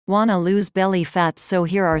Wanna lose belly fat? So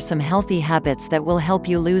here are some healthy habits that will help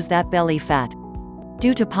you lose that belly fat.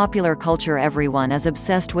 Due to popular culture, everyone is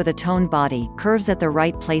obsessed with a toned body, curves at the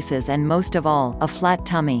right places, and most of all, a flat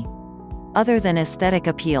tummy. Other than aesthetic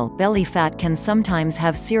appeal, belly fat can sometimes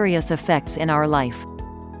have serious effects in our life.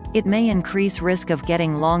 It may increase risk of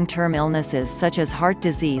getting long-term illnesses such as heart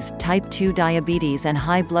disease, type 2 diabetes, and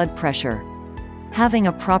high blood pressure. Having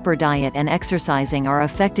a proper diet and exercising are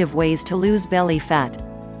effective ways to lose belly fat.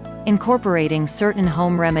 Incorporating certain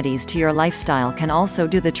home remedies to your lifestyle can also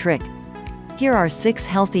do the trick. Here are 6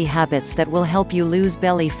 healthy habits that will help you lose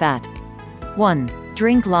belly fat. 1.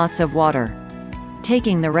 Drink lots of water.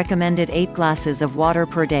 Taking the recommended 8 glasses of water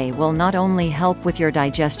per day will not only help with your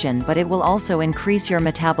digestion, but it will also increase your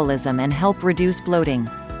metabolism and help reduce bloating.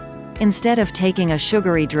 Instead of taking a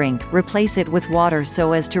sugary drink, replace it with water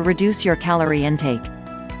so as to reduce your calorie intake.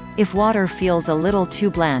 If water feels a little too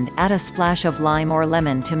bland, add a splash of lime or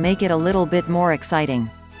lemon to make it a little bit more exciting.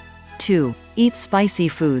 2. Eat spicy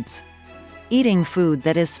foods. Eating food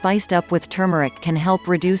that is spiced up with turmeric can help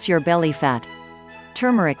reduce your belly fat.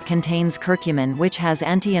 Turmeric contains curcumin, which has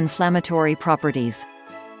anti-inflammatory properties.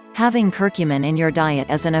 Having curcumin in your diet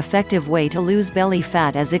is an effective way to lose belly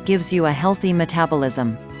fat as it gives you a healthy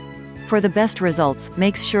metabolism. For the best results,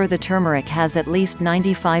 make sure the turmeric has at least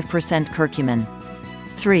 95% curcumin.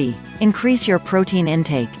 3. Increase your protein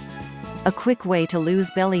intake. A quick way to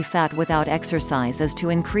lose belly fat without exercise is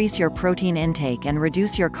to increase your protein intake and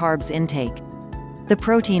reduce your carbs intake. The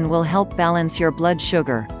protein will help balance your blood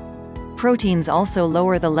sugar. Proteins also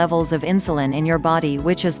lower the levels of insulin in your body,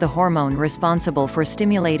 which is the hormone responsible for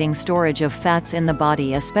stimulating storage of fats in the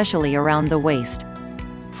body, especially around the waist.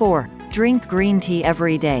 4. Drink green tea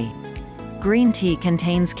every day. Green tea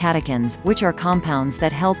contains catechins, which are compounds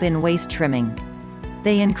that help in waist trimming.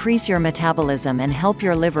 They increase your metabolism and help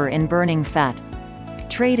your liver in burning fat.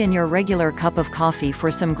 Trade in your regular cup of coffee for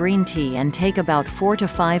some green tea and take about 4 to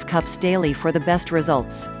 5 cups daily for the best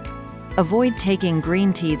results. Avoid taking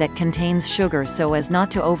green tea that contains sugar so as not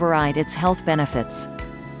to override its health benefits.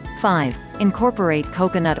 5. Incorporate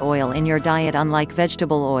coconut oil in your diet. Unlike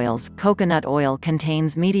vegetable oils, coconut oil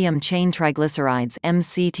contains medium-chain triglycerides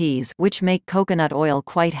 (MCTs), which make coconut oil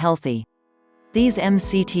quite healthy. These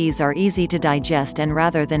MCTs are easy to digest, and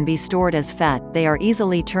rather than be stored as fat, they are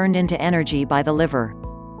easily turned into energy by the liver.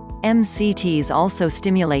 MCTs also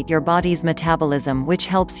stimulate your body's metabolism, which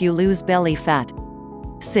helps you lose belly fat.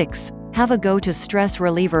 6. Have a go-to stress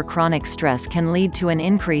reliever. Chronic stress can lead to an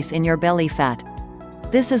increase in your belly fat.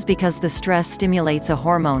 This is because the stress stimulates a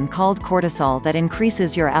hormone called cortisol that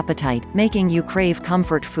increases your appetite, making you crave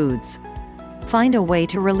comfort foods. Find a way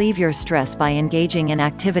to relieve your stress by engaging in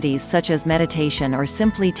activities such as meditation or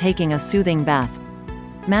simply taking a soothing bath.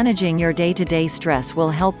 Managing your day-to-day stress will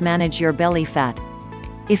help manage your belly fat.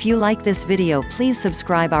 If you like this video, please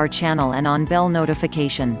subscribe our channel and on bell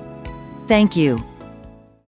notification. Thank you.